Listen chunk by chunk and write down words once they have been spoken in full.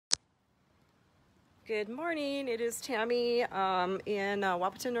Good morning, it is Tammy in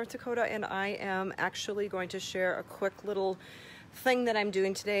Wahpeton, North Dakota, and I am actually going to share a quick little thing that I'm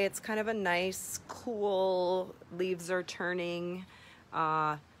doing today. It's kind of a nice, cool, leaves are turning,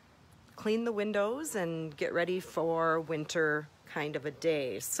 clean the windows and get ready for winter kind of a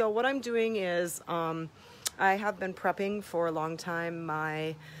day. So what I'm doing is I have been prepping for a long time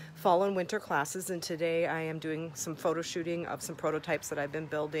my fall and winter classes, and today I am doing some photo shooting of some prototypes that I've been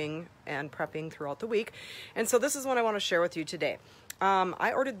building and prepping throughout the week. And so this is what I want to share with you today.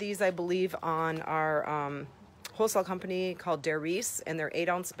 I ordered these, I believe, on our wholesale company called Darice, and they're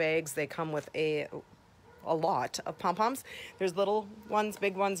 8-ounce bags. They come with a lot of pom-poms. There's little ones,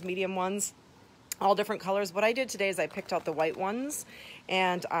 big ones, medium ones, all different colors. What I did today is I picked out the white ones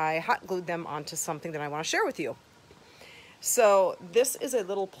and I hot glued them onto something that I want to share with you. So this is a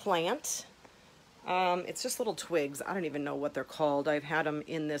little plant. It's just little twigs. I don't even know what they're called. I've had them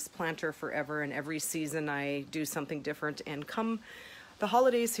in this planter forever, and every season I do something different, and come the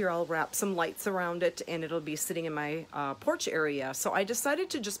holidays here I'll wrap some lights around it and it'll be sitting in my porch area. So I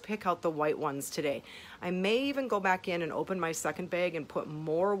decided to just pick out the white ones today. I may even go back in and open my second bag and put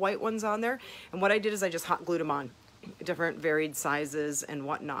more white ones on there. And what I did is I just hot glued them on, different varied sizes and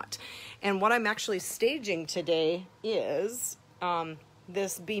whatnot. And what I'm actually staging today is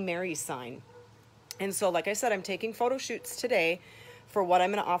this Be Merry sign. And so, like I said, I'm taking photo shoots today for what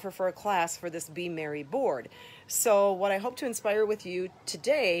I'm going to offer for a class for this Be Merry board. So what I hope to inspire with you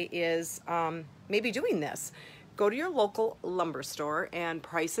today is maybe doing this. Go to your local lumber store and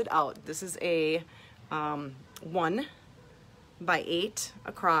price it out. This is a 1 by 8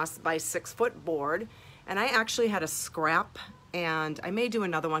 across by 6 foot board. And I actually had a scrap, and I may do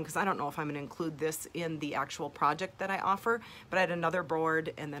another one because I don't know if I'm going to include this in the actual project that I offer, but I had another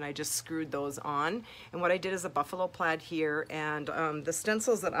board and then I just screwed those on. And what I did is a buffalo plaid here, and the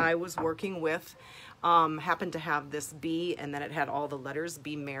stencils that I was working with happened to have this B, and then it had all the letters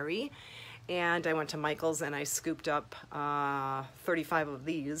Be Merry. And I went to Michael's and I scooped up 35 of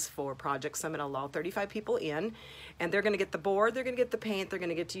these for projects. I'm going to allow 35 people in, and they're going to get the board, they're going to get the paint, they're going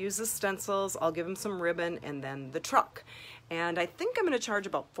to get to use the stencils. I'll give them some ribbon and then the truck. And I think I'm going to charge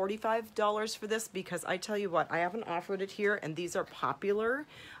about $45 for this, because I tell you what, I haven't offered it here, and these are popular.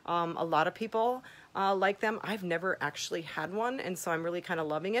 A lot of people like them. I've never actually had one, and so I'm really kind of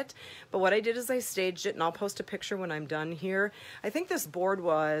loving it. But what I did is I staged it, and I'll post a picture when I'm done here. I think this board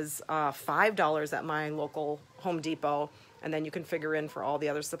was $5 at my local Home Depot, and then you can figure in for all the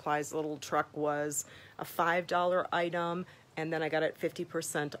other supplies. The little truck was a $5 item, and then I got it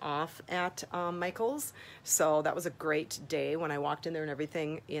 50% off at Michael's. So that was a great day when I walked in there, and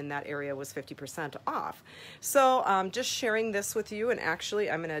everything in that area was 50% off. So just sharing this with you, and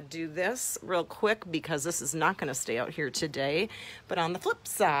actually I'm going to do this real quick because this is not going to stay out here today. But on the flip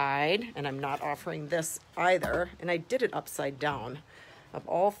side, and I'm not offering this either, and I did it upside down. Of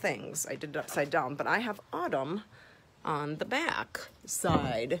all things, I did it upside down, but I have autumn on the back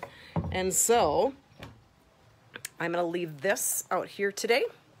side. And so I'm going to leave this out here today.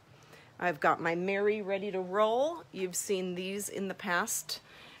 I've got my Merry ready to roll. You've seen these in the past,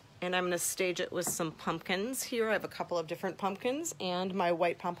 and I'm going to stage it with some pumpkins here. I have a couple of different pumpkins, and my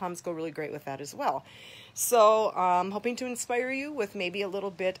white pom-poms go really great with that as well. So I'm hoping to inspire you with maybe a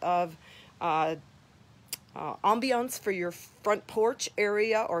little bit of ambiance for your front porch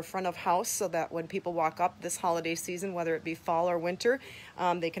area or front of house, so that when people walk up this holiday season, whether it be fall or winter,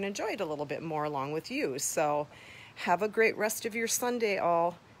 they can enjoy it a little bit more along with you. So have a great rest of your Sunday,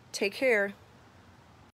 all. Take care.